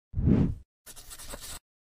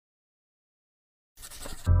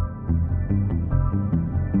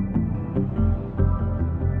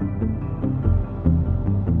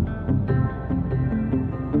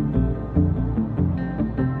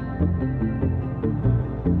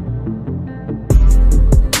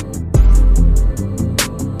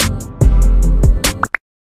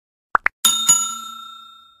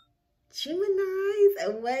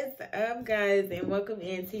up, guys, and welcome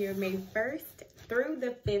into your May 1st through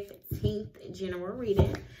the 15th general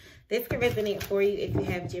reading. This can resonate for you if you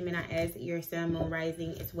have Gemini as your sun, moon,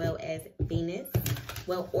 rising, as well as Venus.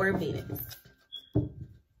 Well, or Venus.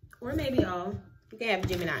 Or maybe all. You can have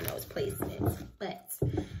Gemini in those placements. But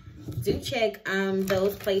do check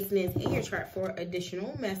those placements in your chart for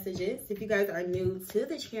additional messages. If you guys are new to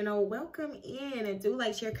the channel, welcome in. And do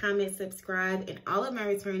like, share, comment, subscribe. And all of my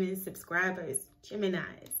returning subscribers,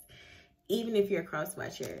 Geminis, even if you're a cross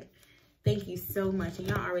watcher, thank you so much. And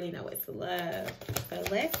y'all already know it's love. So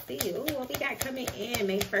let's see. Ooh, what we got coming in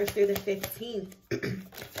May 1st through the 15th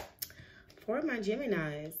for my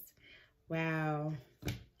Geminis. Wow.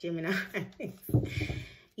 Gemini.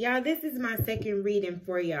 Y'all, this is my second reading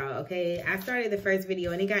for y'all, okay? I started the first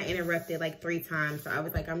video and it got interrupted like 3 times. So I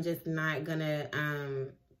was like, I'm just not gonna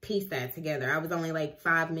piece that together. I was only like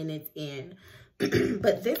 5 minutes in.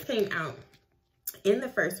 But this came out in the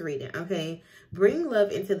first reading, okay? Bring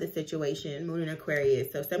love into the situation, moon in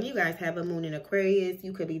Aquarius. So some of you guys have a moon in Aquarius.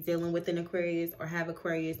 You could be dealing with an Aquarius or have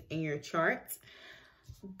Aquarius in your chart.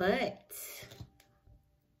 But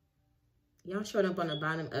y'all showed up on the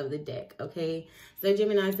bottom of the deck, okay? So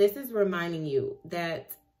Geminis, this is reminding you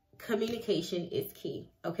that communication is key,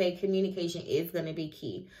 okay? Communication is going to be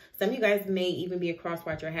key. Some of you guys may even be a cross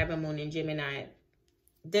watcher or have a moon in Gemini.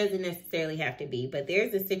 Doesn't necessarily have to be, but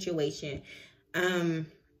there's a situation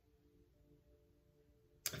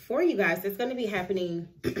for you guys that's going to be happening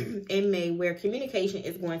in May where communication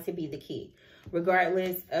is going to be the key,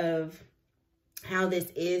 regardless of how this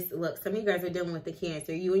is. Look, some of you guys are dealing with the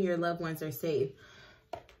Cancer. You and your loved ones are safe.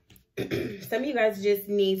 Some of you guys just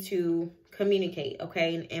need to communicate,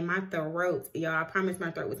 okay? And my throat, y'all, I promise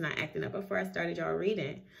my throat was not acting up before I started y'all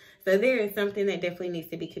reading. So there is something that definitely needs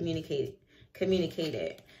to be communicated.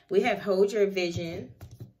 We have hold your vision,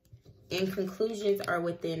 and conclusions are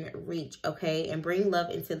within reach, okay? And bring love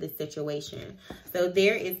into the situation. So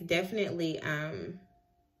there is definitely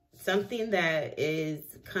something that is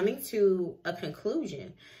coming to a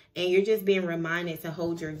conclusion, and you're just being reminded to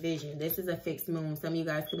hold your vision. This is a fixed moon. Some of you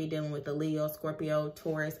guys could be dealing with a Leo, Scorpio,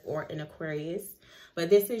 Taurus, or an Aquarius. But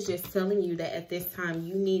this is just telling you that at this time,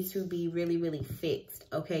 you need to be really, really fixed,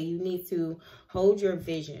 okay? You need to hold your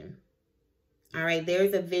vision. All right,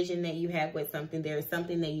 there's a vision that you have with something. There's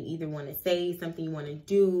something that you either want to say, something you want to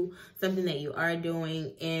do, something that you are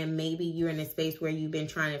doing, and maybe you're in a space where you've been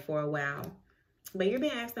trying it for a while. But you're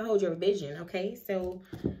being asked to hold your vision, okay? So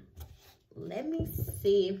let me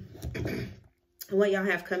see what y'all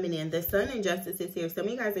have coming in. The Sun and Justice is here. Some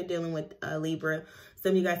of you guys are dealing with Libra.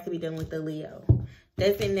 Some of you guys could be dealing with the Leo.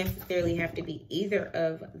 Doesn't necessarily have to be either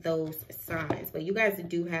of those signs. But you guys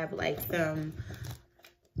do have like some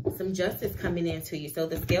justice coming into you. So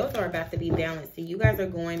the scales are about to be balanced. So you guys are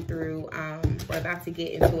going through, we're about to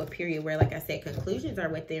get into a period where, like I said, conclusions are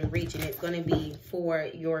within reach, and it's going to be for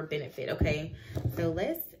your benefit, okay? So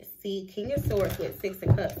let's see. King of Swords with 6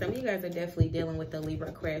 of Cups. Some of you guys are definitely dealing with the Libra,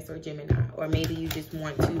 Aquarius, or Gemini. Or maybe you just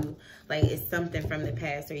want to, like, it's something from the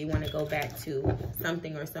past, or you want to go back to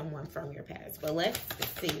something or someone from your past. But let's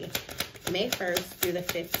see. May 1st through the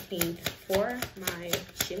 15th for my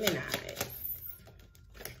Geminis.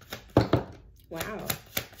 Wow.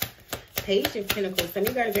 Page of Pentacles. Some of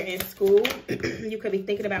you guys are in school. You could be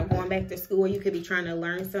thinking about going back to school. You could be trying to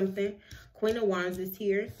learn something. Queen of Wands is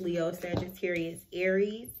here. Leo, Sagittarius,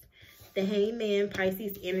 Aries. The Hangman,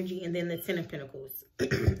 Pisces energy, and then the 10 of Pentacles.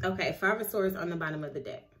 Okay, 5 of Swords on the bottom of the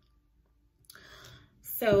deck.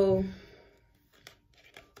 So,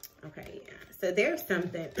 okay, yeah. So there's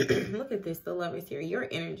something. Look at this. The Lovers here. Your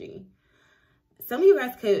energy. Some of you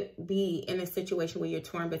guys could be in a situation where you're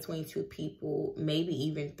torn between 2 people, maybe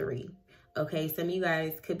even 3. Okay, some of you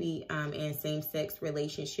guys could be in same-sex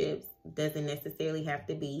relationships. Doesn't necessarily have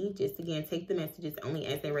to be. Just, again, take the messages only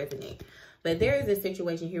as they resonate. But there is a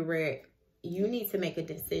situation here where you need to make a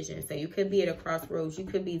decision. So you could be at a crossroads. You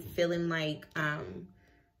could be feeling like,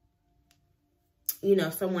 you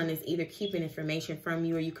know, someone is either keeping information from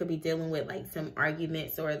you, or you could be dealing with like some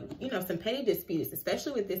arguments or, you know, some petty disputes,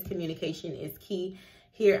 especially with this communication is key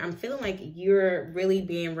here. I'm feeling like you're really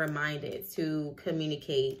being reminded to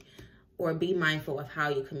communicate or be mindful of how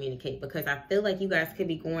you communicate, because I feel like you guys could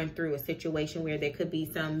be going through a situation where there could be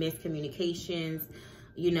some miscommunications.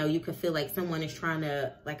 You know, you could feel like someone is trying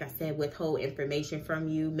to, like I said, withhold information from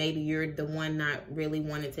you. Maybe you're the one not really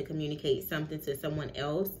wanting to communicate something to someone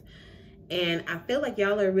else. And I feel like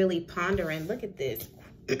y'all are really pondering. Look at this.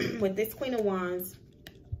 With this Queen of Wands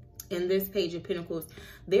and this Page of Pentacles,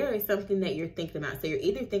 there is something that you're thinking about. So you're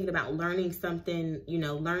either thinking about learning something, you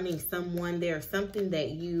know, learning someone. There's something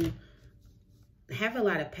that you have a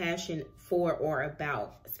lot of passion for or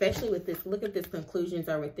about, especially with this. Look at this, conclusions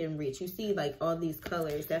are within reach. You see like all these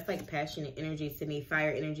colors, that's like passionate energy to me,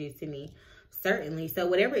 fire energy to me, certainly. So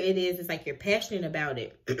whatever it is, it's like you're passionate about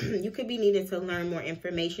it. You could be needing to learn more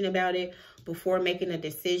information about it before making a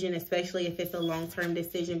decision, especially if it's a long-term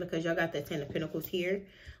decision, because y'all got the 10 of Pentacles here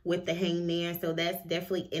with the Hangman. So that's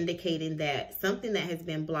definitely indicating that something that has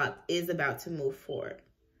been blocked is about to move forward.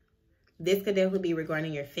 This could definitely be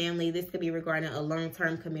regarding your family. This could be regarding a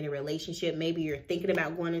long-term committed relationship. Maybe you're thinking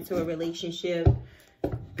about going into a relationship.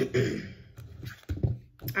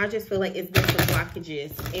 I just feel like it's been some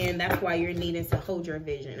blockages, and that's why you're needing to hold your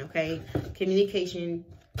vision, okay? Communication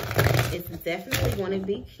is definitely going to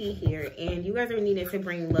be key here, and you guys are needing to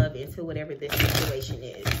bring love into whatever this situation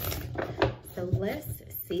is. So let's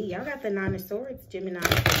see. Y'all got the 9 of Swords, Gemini.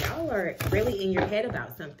 Y'all are really in your head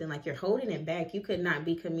about something. Like you're holding it back. You could not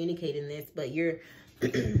be communicating this, but you're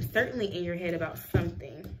certainly in your head about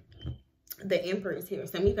something. The Emperor is here.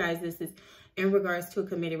 Some of you guys, this is in regards to a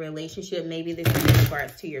committed relationship. Maybe this is in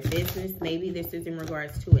regards to your business. Maybe this is in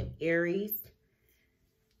regards to an Aries.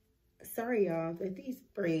 Sorry, y'all, but these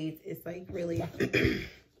braids is like really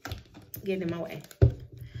getting in my way.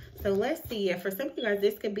 So let's see. Yeah, for some of you guys,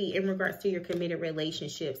 this could be in regards to your committed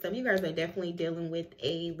relationship. Some of you guys are definitely dealing with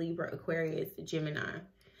a Libra, Aquarius, Gemini.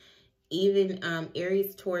 Even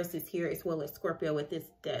Aries, Taurus is here, as well as Scorpio with this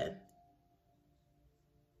Death.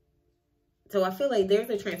 So I feel like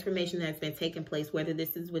there's a transformation that's been taking place, whether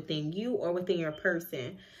this is within you or within your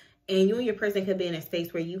person. And you and your person could be in a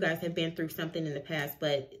space where you guys have been through something in the past,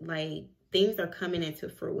 but like things are coming into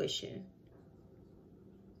fruition.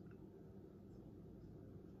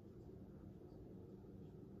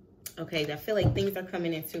 Okay, I feel like things are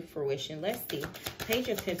coming into fruition. Let's see. Page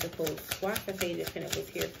of Pentacles. What's the Page of Pentacles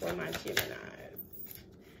here for my Geminis?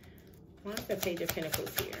 What's the Page of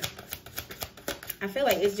Pentacles here? I feel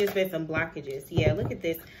like it's just been some blockages. Yeah, look at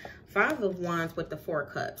this. 5 of Wands with the 4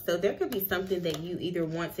 Cups. So there could be something that you either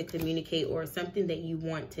want to communicate or something that you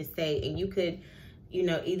want to say. And you could, you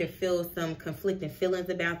know, either feel some conflicting feelings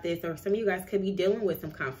about this, or some of you guys could be dealing with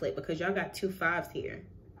some conflict because y'all got 2 5s here.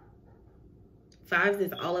 5s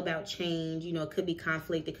is all about change. You know, it could be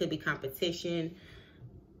conflict. It could be competition.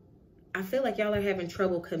 I feel like y'all are having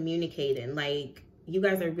trouble communicating. Like, you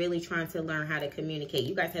guys are really trying to learn how to communicate.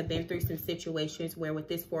 You guys have been through some situations where with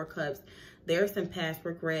this 4 Cups, there's some past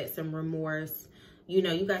regret, some remorse. You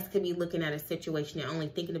know, you guys could be looking at a situation and only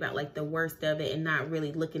thinking about like the worst of it and not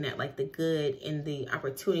really looking at like the good and the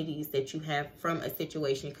opportunities that you have from a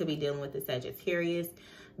situation. It could be dealing with the Sagittarius.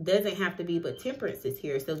 Doesn't have to be, but Temperance is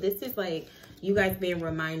here. So this is like you guys being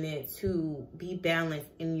reminded to be balanced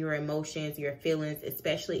in your emotions, your feelings,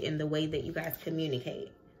 especially in the way that you guys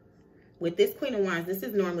communicate. With this Queen of Wands, this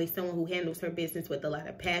is normally someone who handles her business with a lot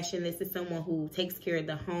of passion. This is someone who takes care of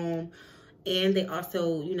the home, and they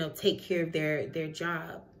also, you know, take care of their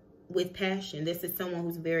job with passion. This is someone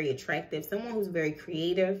who's very attractive, someone who's very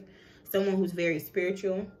creative, someone who's very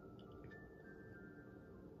spiritual.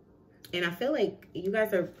 And I feel like you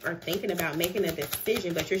guys are thinking about making a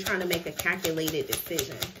decision, but you're trying to make a calculated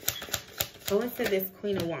decision. Go into this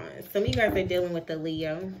Queen of Wands. Some of you guys are dealing with the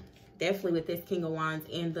Leo. Definitely with this King of Wands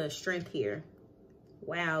and the Strength here.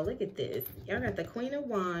 Wow, look at this. Y'all got the Queen of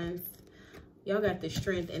Wands. Y'all got the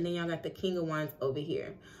Strength, and then y'all got the King of Wands over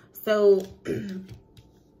here. So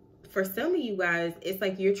for some of you guys, it's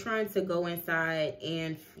like you're trying to go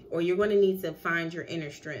inside or you're going to need to find your inner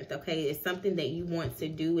strength, okay? It's something that you want to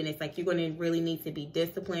do, and it's like you're going to really need to be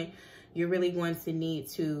disciplined. You're really going to need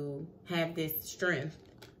to have this strength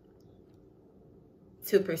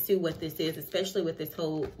to pursue what this is, especially with this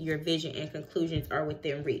whole your vision and conclusions are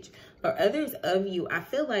within reach. For others of you, I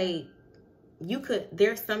feel like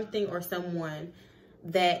there's something or someone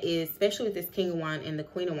that is, especially with this King of Wands and the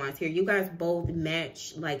Queen of Wands here, you guys both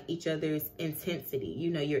match like each other's intensity. You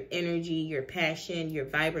know, your energy, your passion, your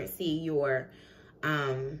vibrancy, your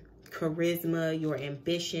charisma, your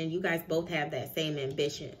ambition. You guys both have that same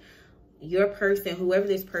ambition. Your person, whoever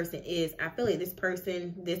this person is, I feel like this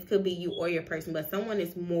person, this could be you or your person, but someone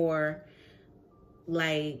is more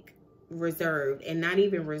like reserved, and not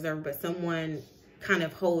even reserved, but someone kind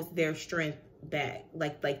of holds their strength back.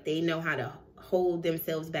 Like they know how to hold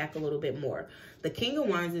themselves back a little bit more. The King of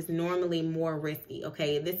Wands is normally more risky,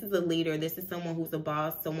 okay? This is a leader. This is someone who's a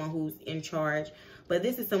boss, someone who's in charge, but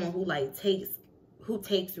this is someone who like takes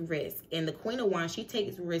risk. And the Queen of Wands, she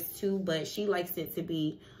takes risk too, but she likes it to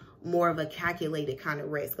be more of a calculated kind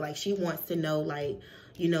of risk. Like she wants to know, like,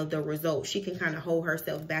 you know, the result. She can kind of hold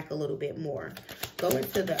herself back a little bit more. Go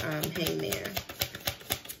into the Hangman.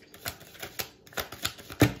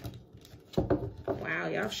 Wow,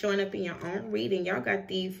 y'all showing up in your own reading. Y'all got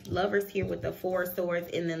these lovers here with the 4 of Swords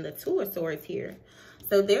and then the 2 of Swords here.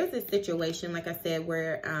 So there's a situation, like I said,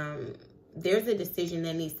 where there's a decision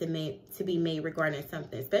that needs to be made regarding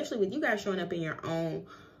something, especially with you guys showing up in your own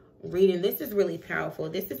reading. This is really powerful.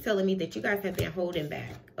 This is telling me that you guys have been holding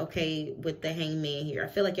back, okay, with the Hangman here. I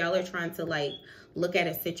feel like y'all are trying to like look at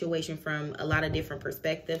a situation from a lot of different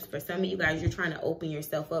perspectives. For some of you guys, you're trying to open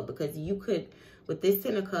yourself up because you could, with this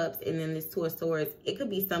 10 of Cups and then this 2 of Swords, it could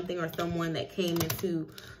be something or someone that came into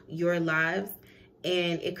your lives,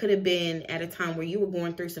 and it could have been at a time where you were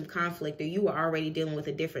going through some conflict or you were already dealing with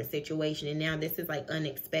a different situation. And now this is like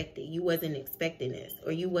unexpected. You wasn't expecting this,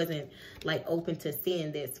 or you wasn't like open to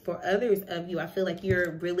seeing this. For others of you, I feel like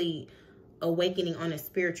you're really awakening on a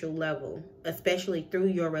spiritual level, especially through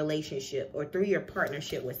your relationship or through your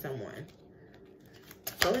partnership with someone.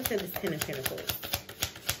 Go into this 10 of Pentacles.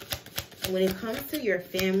 When it comes to your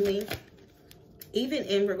family, even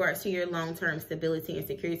in regards to your long-term stability and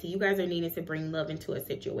security, you guys are needing to bring love into a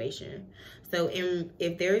situation. So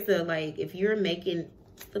if there's a, like, if you're making,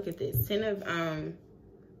 look at this, 10 of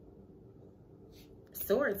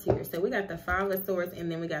Swords here. So we got the 5 of Swords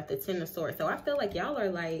and then we got the 10 of Swords. So I feel like y'all are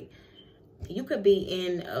like, you could be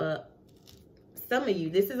in some of you,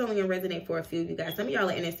 this is only going to resonate for a few of you guys. Some of y'all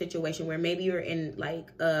are in a situation where maybe you're in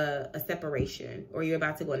like a separation, or you're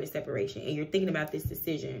about to go into separation and you're thinking about this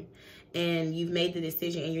decision and you've made the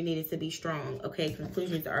decision and you needed to be strong. Okay,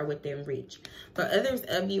 conclusions are within reach. For others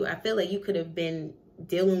of you, I feel like you could have been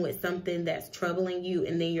dealing with something that's troubling you,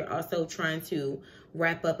 and then you're also trying to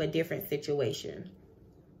wrap up a different situation.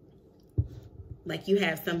 Like you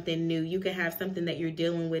have something new. You could have something that you're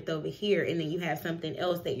dealing with over here, and then you have something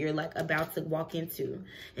else that you're like about to walk into.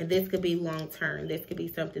 And this could be long term. This could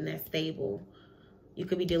be something that's stable. You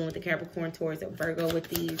could be dealing with the Capricorn, Taurus, or Virgo with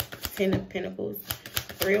these 10 of Pentacles.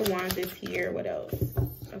 3 of Wands is here. What else?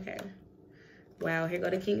 Okay. Wow, here go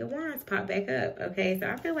the King of Wands. Pop back up. Okay, so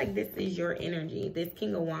I feel like this is your energy. This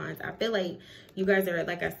King of Wands. I feel like you guys are,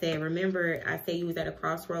 like I said, remember I said you was at a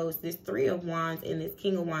crossroads. This 3 of Wands and this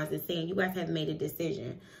King of Wands is saying you guys have made a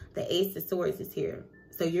decision. The Ace of Swords is here.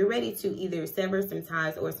 So you're ready to either sever some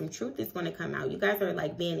ties, or some truth is going to come out. You guys are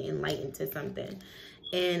like being enlightened to something.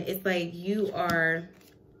 And it's like you are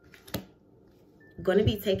going to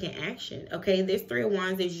be taking action. Okay, this 3 of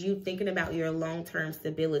Wands is you thinking about your long-term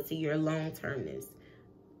stability, your long-termness.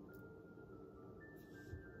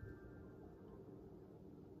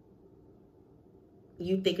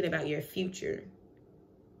 You thinking about your future.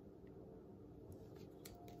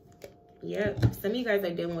 Yep, some of you guys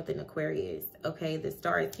are dealing with an Aquarius. Okay, the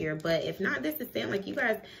star is here. But if not, this is saying like you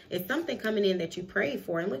guys, it's something coming in that you prayed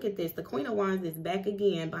for. And look at this, the Queen of Wands is back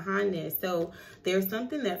again behind this. So there's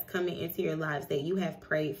something that's coming into your lives that you have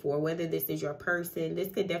prayed for. Whether this is your person,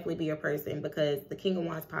 this could definitely be your person, because the King of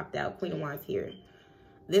Wands popped out, Queen of Wands here.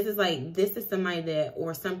 This is like, this is somebody that,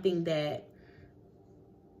 or something that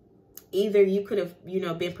either you could have, you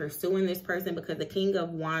know, been pursuing this person, because the King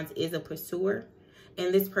of Wands is a pursuer.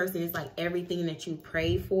 And this person is like everything that you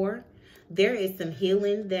pray for. There is some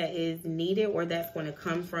healing that is needed, or that's going to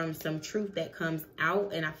come from some truth that comes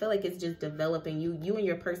out. And I feel like it's just developing. You and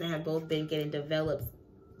your person have both been getting developed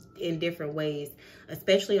in different ways,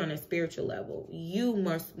 especially on a spiritual level. You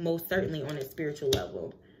most certainly on a spiritual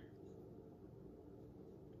level.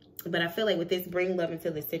 But I feel like with this bring love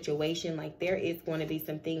into the situation, like there is going to be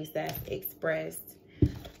some things that's expressed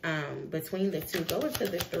between the two. Go into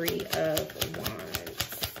the 3 of Wands.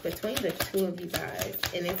 Between the two of you guys.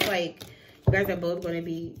 And it's like you guys are both going to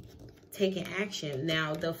be taking action.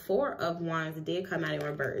 Now, the 4 of Wands did come out in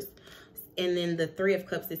reverse. And then the 3 of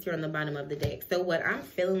Cups is here on the bottom of the deck. So what I'm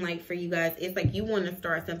feeling like for you guys, it's like you want to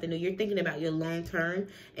start something new. You're thinking about your long term,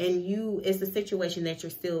 and it's a situation that you're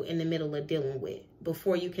still in the middle of dealing with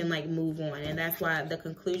before you can like move on. And that's why the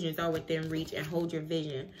conclusions are within reach, and hold your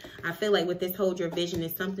vision. I feel like with this hold your vision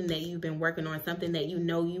is something that you've been working on, something that you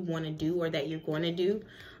know you want to do, or that you're going to do.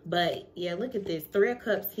 But yeah, look at this, 3 of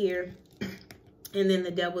Cups here. And then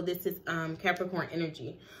the Devil, this is Capricorn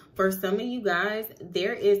energy. For some of you guys,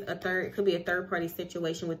 there is could be a third party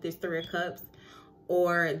situation with this 3 of Cups.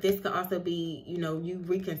 Or this could also be, you know, you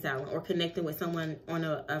reconciling or connecting with someone on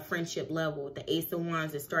a friendship level. The Ace of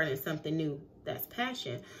Wands is starting something new. That's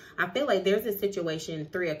passion. I feel like there's a situation,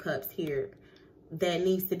 3 of Cups here, that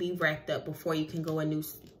needs to be wrapped up before you can go into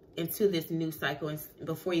this new cycle, and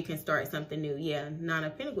before you can start something new. Yeah, 9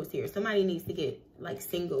 of Pentacles here. Somebody needs to get like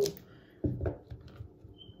single.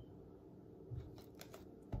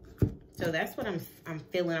 So that's what I'm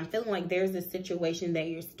feeling. I'm feeling like there's a situation that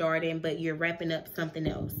you're starting, but you're wrapping up something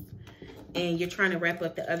else. And you're trying to wrap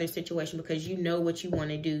up the other situation because you know what you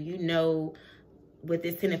want to do. You know with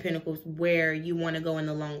this 10 of Pentacles, where you want to go in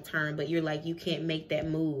the long term, but you're like, you can't make that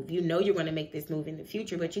move. You know you're going to make this move in the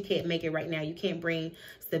future, but you can't make it right now. You can't bring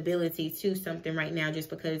stability to something right now just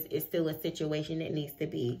because it's still a situation that needs to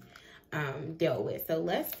be dealt with. So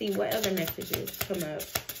let's see what other messages come up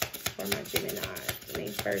for my Gemini, May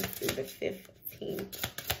 1st through the 15th.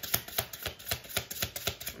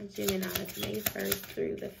 My Gemini's May 1st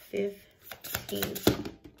through the 15th.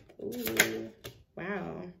 Ooh,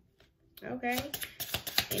 wow. Okay.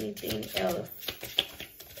 Anything else?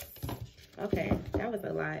 Okay, that was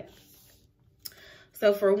a lot.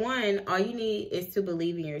 So for one, all you need is to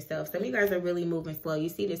believe in yourself. Some of you guys are really moving slow. You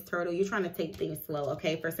see this turtle, you're trying to take things slow,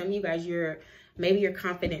 okay? For some of you guys, maybe your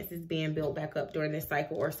confidence is being built back up during this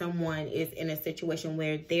cycle, or someone is in a situation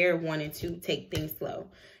where they're wanting to take things slow.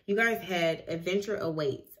 You guys had adventure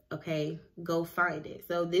awaits. Okay, go find it.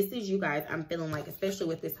 So this is you guys, I'm feeling like, especially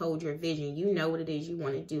with this hold your vision, you know what it is you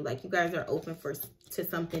want to do. Like, you guys are open to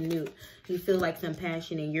something new. You feel like some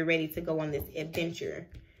passion and you're ready to go on this adventure.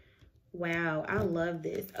 Wow, I love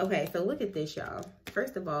this. Okay, so look at this, y'all.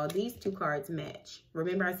 First of all, these two cards match.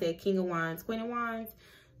 Remember I said King of Wands, Queen of Wands?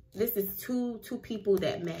 This is two people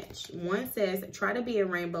that match. One says, try to be a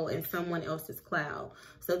rainbow in someone else's cloud.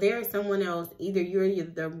 So there is someone else, either you're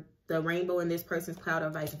the rainbow in this person's cloud, or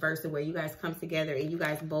vice versa, where you guys come together and you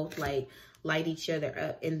guys both like light each other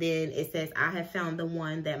up. And then it says, I have found the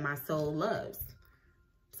one that my soul loves.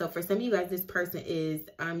 So for some of you guys, this person is,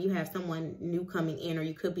 you have someone new coming in, or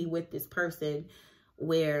you could be with this person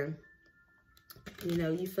where, you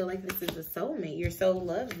know, you feel like this is a soulmate. Your soul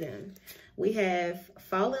loves them. We have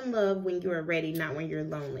fall in love when you are ready, not when you're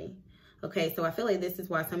lonely. Okay, so I feel like this is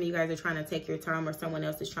why some of you guys are trying to take your time, or someone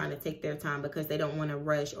else is trying to take their time because they don't want to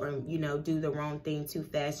rush or, you know, do the wrong thing too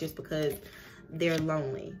fast just because they're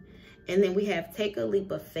lonely. And then we have take a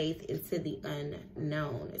leap of faith into the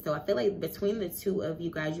unknown. So I feel like between the two of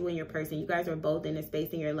you guys, you and your person, you guys are both in a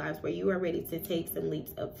space in your lives where you are ready to take some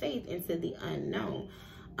leaps of faith into the unknown.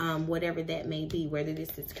 Whatever that may be, whether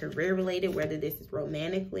this is career related, whether this is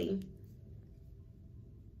romantically.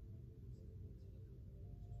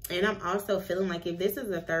 And I'm also feeling like if this is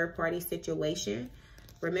a third-party situation,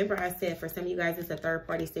 remember I said for some of you guys it's a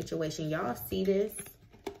third-party situation. Y'all see this?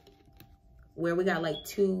 Where we got like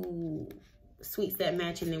two suites that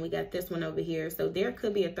match, and then we got this one over here. So there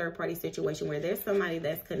could be a third-party situation where there's somebody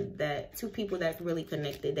that two people that's really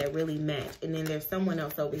connected, that really match. And then there's someone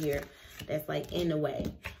else over here that's like in the way,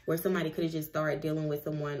 where somebody could have just started dealing with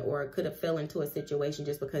someone, or could have fell into a situation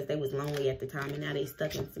just because they was lonely at the time, and now they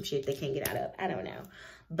stuck in some shit they can't get out of. I don't know.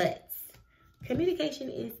 But communication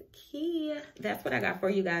is key. That's what I got for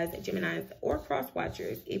you guys, Geminis or cross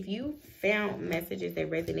watchers. If you found messages that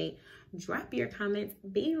resonate, drop your comments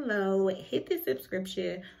below. Hit the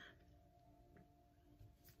subscription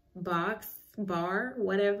box, bar,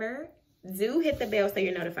 whatever. Do hit the bell so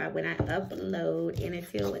you're notified when I upload. And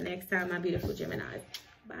until next time, my beautiful Geminis.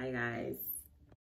 Bye, guys.